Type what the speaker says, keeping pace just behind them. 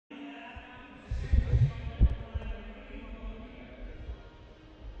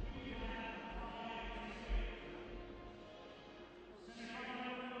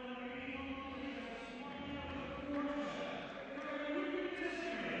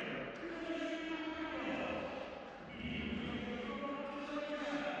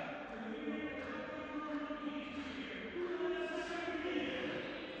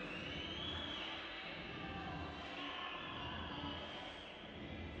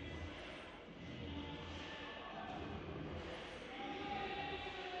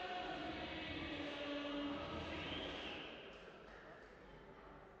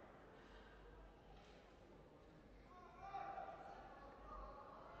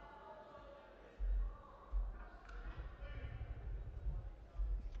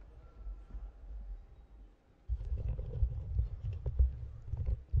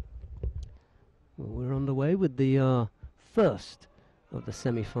with the first of the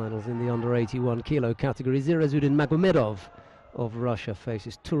semi-finals in the under 81 kilo category. Sirazhudin Magomedov of Russia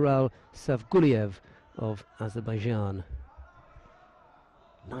faces Tural Safguliyev of Azerbaijan.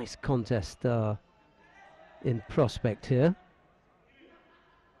 Nice contest in prospect here.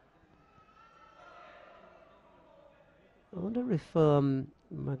 I wonder if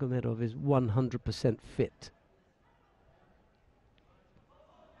Magomedov is 100% fit.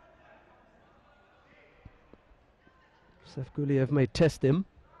 Safguliyev may test him,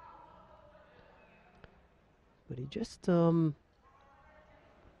 but he just, as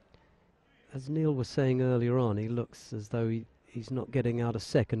Neil was saying earlier on, he looks as though he's not getting out of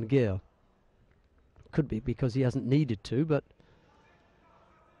second gear. Could be because he hasn't needed to, but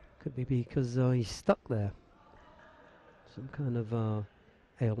could be because he's stuck there. Some kind of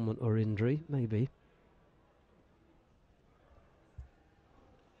ailment or injury, maybe.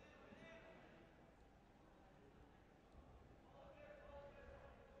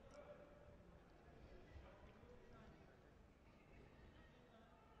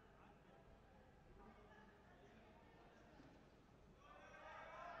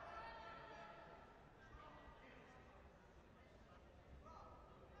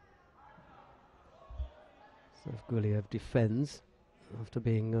 Safguliyev defends after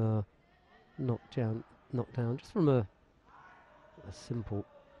being knocked down just from a simple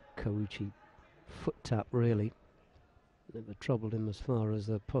Kouchi foot tap, really. Never troubled him as far as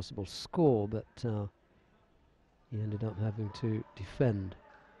a possible score, but he ended up having to defend.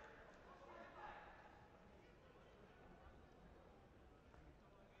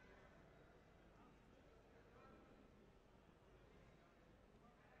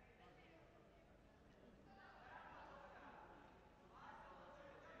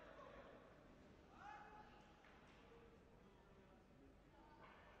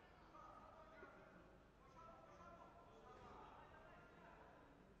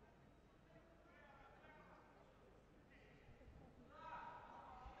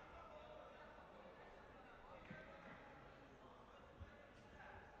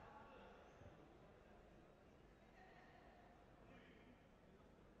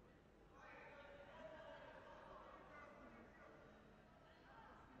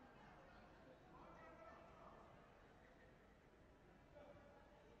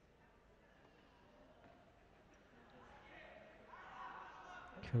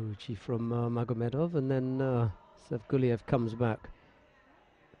 Kouchi from Magomedov, and then Safguliyev comes back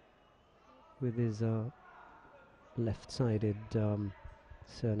with his left-sided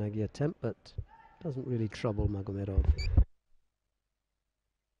Sernagi attempt, but doesn't really trouble Magomedov.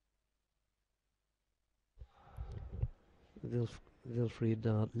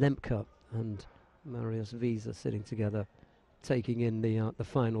 Wilfried Lemke and Marius Wiese sitting together, taking in the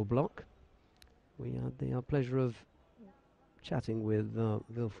final block. We had the pleasure of chatting with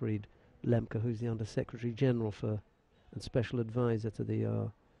Wilfried Lemke, who's the Under-Secretary General for and Special Advisor to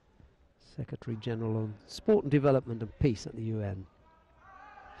the Secretary General on Sport and Development and Peace at the UN.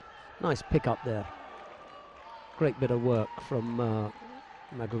 Nice pick up there. Great bit of work from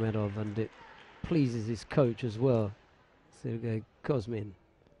Magomedov, and it pleases his coach as well, Sergei Kozmin,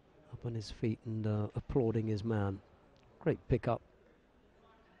 up on his feet and applauding his man. Great pick up.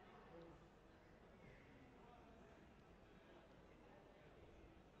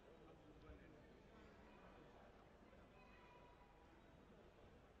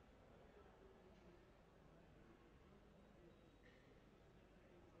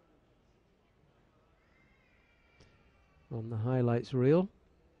 On the highlights reel,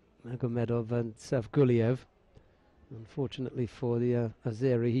 Magomedov and Safguliyev. Unfortunately for the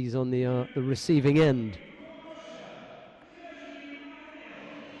Azeri, he's on the receiving end.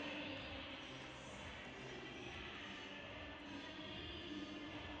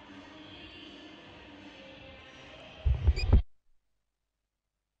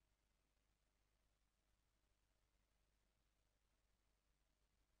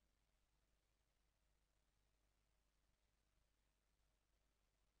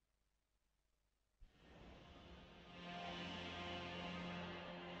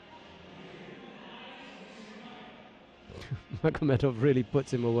 Magomedov really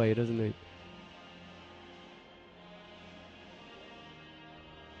puts him away, doesn't he?